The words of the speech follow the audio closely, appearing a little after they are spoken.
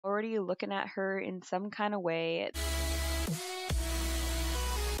already looking at her in some kind of way.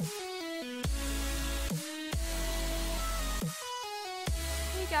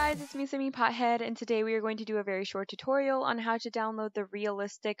 Hey guys, it's me, Simi Pothead, and today we are going to do a very short tutorial on how to download the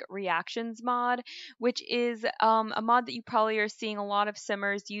Realistic Reactions mod, which is a mod that you probably are seeing a lot of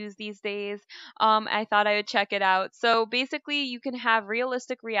simmers use these days. I thought I would check it out. So basically, you can have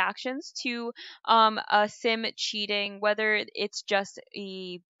realistic reactions to a sim cheating, whether it's just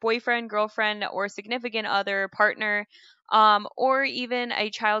a boyfriend, girlfriend, or significant other, partner. Or even a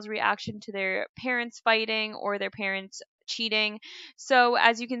child's reaction to their parents fighting or their parents cheating. So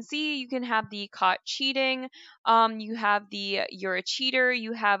as you can see, you can have the caught cheating. You have the you're a cheater.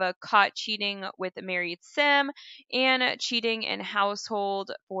 You have a caught cheating with a married sim, and cheating in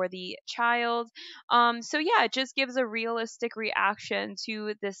household for the child. So yeah, it just gives a realistic reaction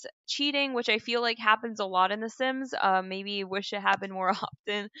to this cheating, which I feel like happens a lot in The Sims. Maybe wish it happened more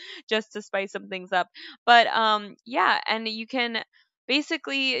often, just to spice some things up. But yeah, and you can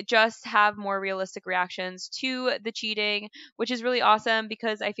basically just have more realistic reactions to the cheating, which is really awesome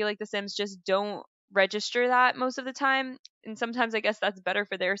because I feel like The Sims just don't register that most of the time. And sometimes I guess that's better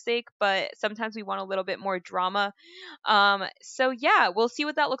for their sake, but sometimes we want a little bit more drama. So yeah, we'll see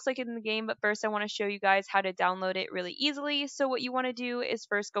what that looks like in the game. But first, I want to show you guys how to download it really easily. So what you want to do is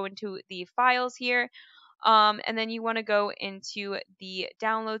first go into the files here. And then you want to go into the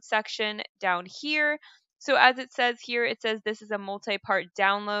download section down here. So as it says here, it says this is a multi-part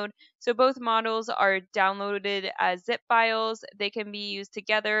download. So both models are downloaded as zip files. They can be used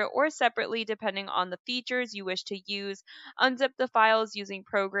together or separately depending on the features you wish to use. Unzip the files using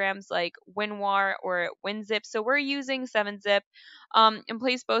programs like WinRAR or WinZip. So we're using 7-Zip. And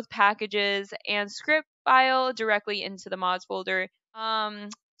place both packages and script file directly into the mods folder.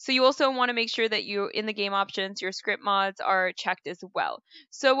 So you also want to make sure that you in the game options your script mods are checked as well.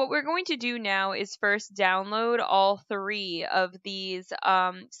 So what we're going to do now is first download all three of these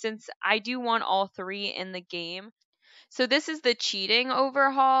since I do want all three in the game. So this is the cheating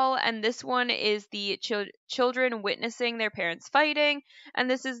overhaul, and this one is the children witnessing their parents fighting, and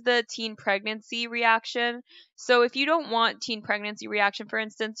this is the teen pregnancy reaction. So if you don't want teen pregnancy reaction, for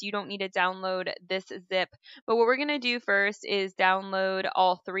instance, you don't need to download this zip. But what we're going to do first is download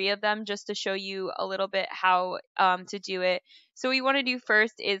all three of them just to show you a little bit how to do it. So what you want to do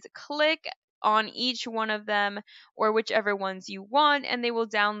first is click on each one of them or whichever ones you want, and they will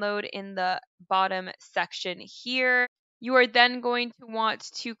download in the bottom section here. You are then going to want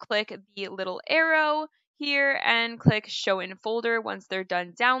to click the little arrow here and click show in folder once they're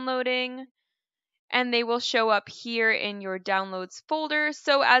done downloading. And they will show up here in your downloads folder.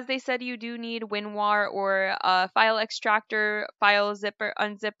 So as they said, you do need WinRAR or a file extractor, file zipper,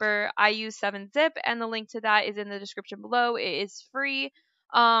 unzipper. I use 7-Zip, and the link to that is in the description below. It is free.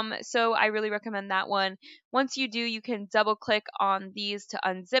 So I really recommend that one. Once you do, you can double click on these to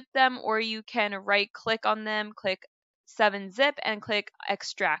unzip them, or you can right click on them, click 7-Zip, and click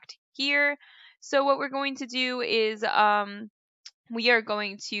extract here. So what we're going to do is we are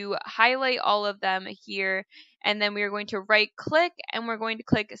going to highlight all of them here, and then we are going to right click and we're going to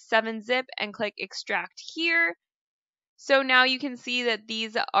click 7-Zip and click extract here. So now you can see that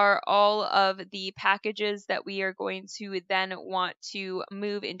these are all of the packages that we are going to then want to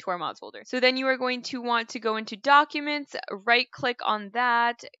move into our mods folder. So then you are going to want to go into documents, right click on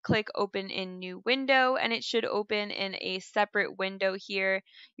that, click open in new window, and it should open in a separate window here.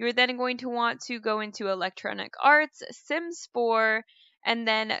 You're then going to want to go into Electronic Arts, Sims 4, and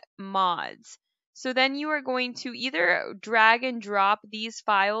then mods. So then you are going to either drag and drop these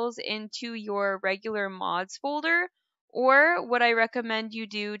files into your regular mods folder, or what I recommend you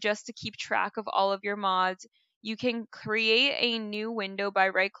do just to keep track of all of your mods, you can create a new window by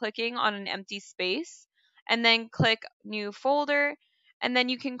right clicking on an empty space and then click new folder, and then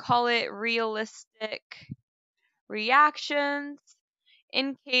you can call it realistic reactions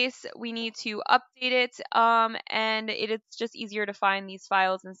in case we need to update it. And it's just easier to find these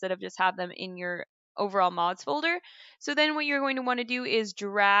files instead of just have them in your overall mods folder. So then what you're going to want to do is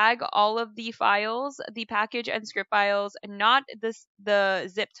drag all of the files, the package and script files, not the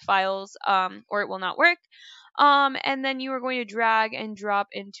zipped files, or it will not work. And then you are going to drag and drop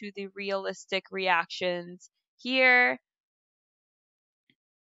into the realistic reactions here.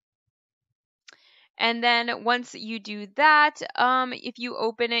 And then once you do that, if you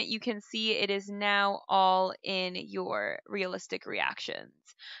open it, you can see it is now all in your realistic reactions.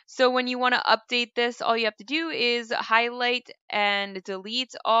 So when you want to update this, all you have to do is highlight and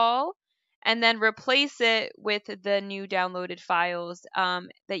delete all, and then replace it with the new downloaded files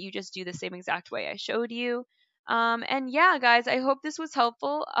that you just do the same exact way I showed you. And yeah, guys, I hope this was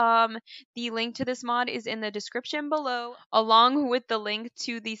helpful. The link to this mod is in the description below, along with the link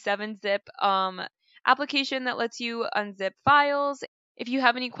to the 7-zip application that lets you unzip files. If you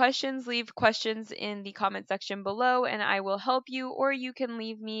have any questions, leave questions in the comment section below and I will help you, or you can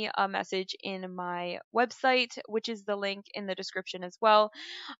leave me a message in my website, which is the link in the description as well.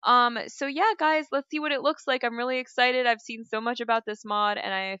 So yeah, guys, let's see what it looks like. I'm really excited. I've seen so much about this mod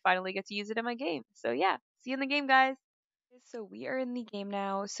and I finally get to use it in my game. So yeah, see you in the game, guys. So we are in the game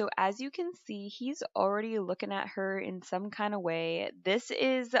now. So as you can see, he's already looking at her in some kind of way. This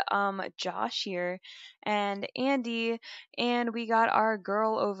is Josh here and Andy, and we got our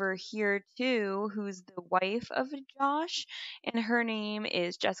girl over here too, who's the wife of Josh, and her name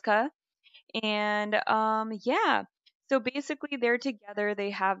is Jessica. And yeah. So basically they're together. They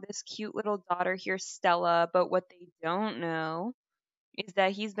have this cute little daughter here, Stella, but what they don't know is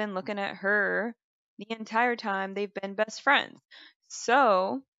that he's been looking at her the entire time they've been best friends.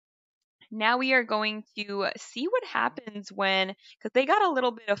 So now we are going to see what happens when, because they got a little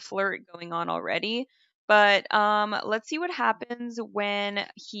bit of flirt going on already. But let's see what happens when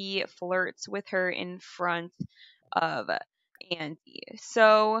he flirts with her in front of Andy.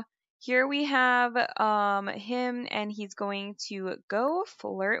 So here we have him, and he's going to go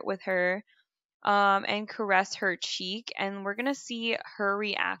flirt with her and caress her cheek, and we're gonna see her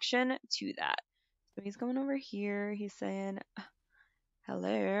reaction to that. So he's going over here. He's saying,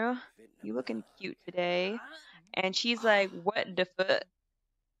 "Hello, you looking cute today," and she's like, "What the foot?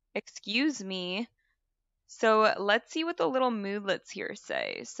 Excuse me." So let's see what the little moodlets here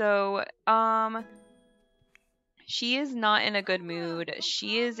say. So she is not in a good mood.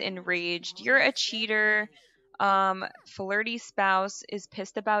 She is enraged. You're a cheater. Flirty spouse is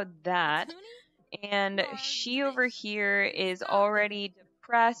pissed about that. And she over here is already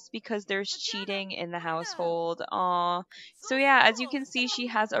depressed because there's cheating in the household. Aw. So yeah, as you can see, she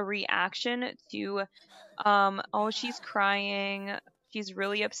has a reaction to, oh, she's crying. She's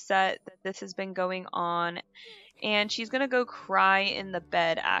really upset that this has been going on. And she's gonna go cry in the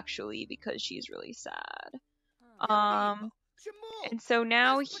bed, actually, because she's really sad. And so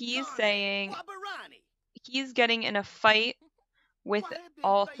now he's saying he's getting in a fight with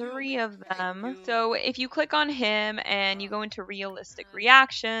all three of them. So if you click on him and you go into realistic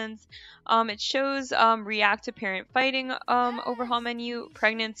reactions, it shows react to parent fighting overhaul menu,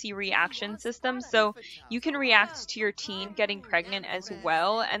 pregnancy reaction system. So you can react to your teen getting pregnant as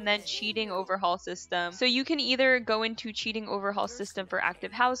well, and then cheating overhaul system. So you can either go into cheating overhaul system for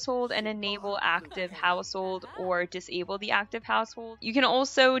active household and enable active household, or disable the active household. You can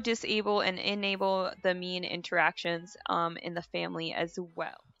also disable and enable the mean interactions in the family as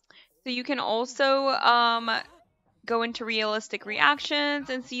well. So you can also go into realistic reactions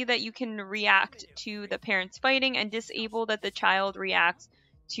and see that you can react to the parents fighting and disable that the child reacts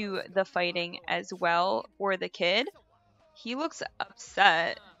to the fighting as well for the kid. He looks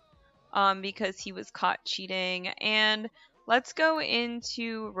upset because he was caught cheating. And let's go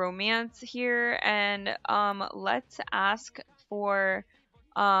into romance here and let's ask for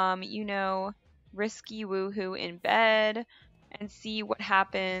you know, risky woohoo in bed, and see what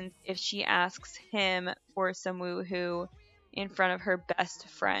happens if she asks him for some woohoo in front of her best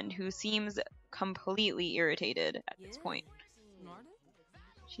friend, who seems completely irritated at this point.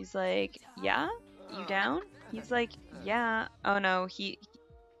 She's like, "Yeah, you down?" He's like, "Yeah." Oh no,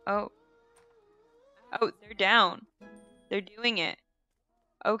 oh, they're down. They're doing it.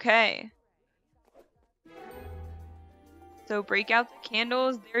 Okay. So break out the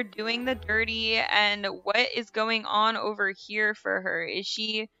candles, they're doing the dirty, and what is going on over here for her? Is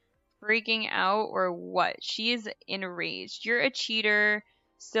she freaking out or what? She is enraged. You're a cheater,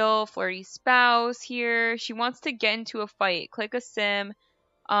 still flirty spouse here. She wants to get into a fight. Click a sim,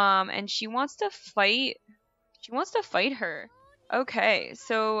 and she wants to fight. She wants to fight her. Okay,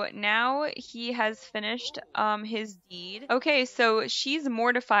 so now he has finished his deed. Okay, so she's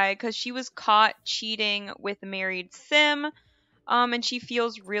mortified because she was caught cheating with married sim, and she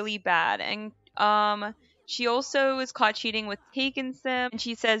feels really bad. And she also was caught cheating with Taken Sim, and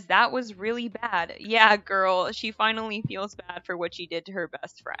she says that was really bad. Yeah, girl, she finally feels bad for what she did to her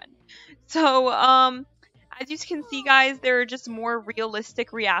best friend. So as you can see, guys, there are just more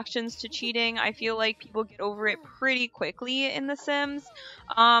realistic reactions to cheating. I feel like people get over it pretty quickly in The Sims.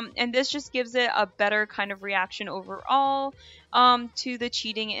 And this just gives it a better kind of reaction overall to the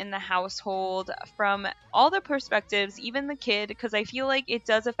cheating in the household from all the perspectives, even the kid, because I feel like it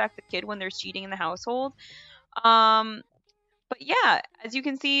does affect the kid when there's cheating in the household. But yeah, as you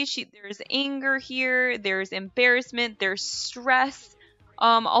can see, there's anger here, there's embarrassment, there's stress.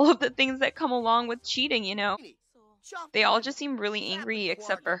 all of the things that come along with cheating, you know. They all just seem really angry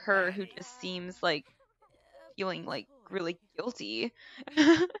except for her, who just seems like feeling like really guilty.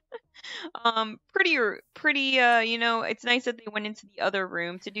 Pretty you know, it's nice that they went into the other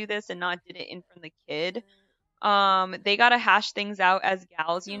room to do this and not did it in front of the kid. They gotta hash things out as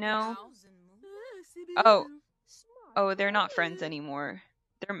gals, you know. Oh, oh, they're not friends anymore.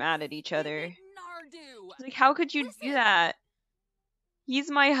 They're mad at each other. Like, how could you do that?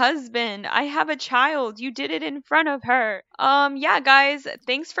 He's my husband. I have a child. You did it in front of her. Yeah, guys,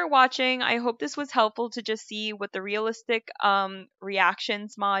 thanks for watching. I hope this was helpful to just see what the realistic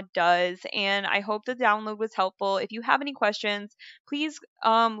reactions mod does, and I hope the download was helpful. If you have any questions, please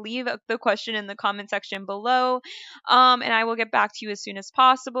leave the question in the comment section below. And I will get back to you as soon as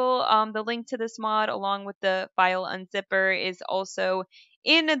possible. The link to this mod along with the file unzipper is also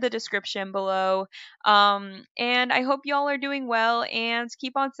in the description below. And I hope y'all are doing well and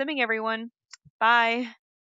keep on simming, everyone. Bye.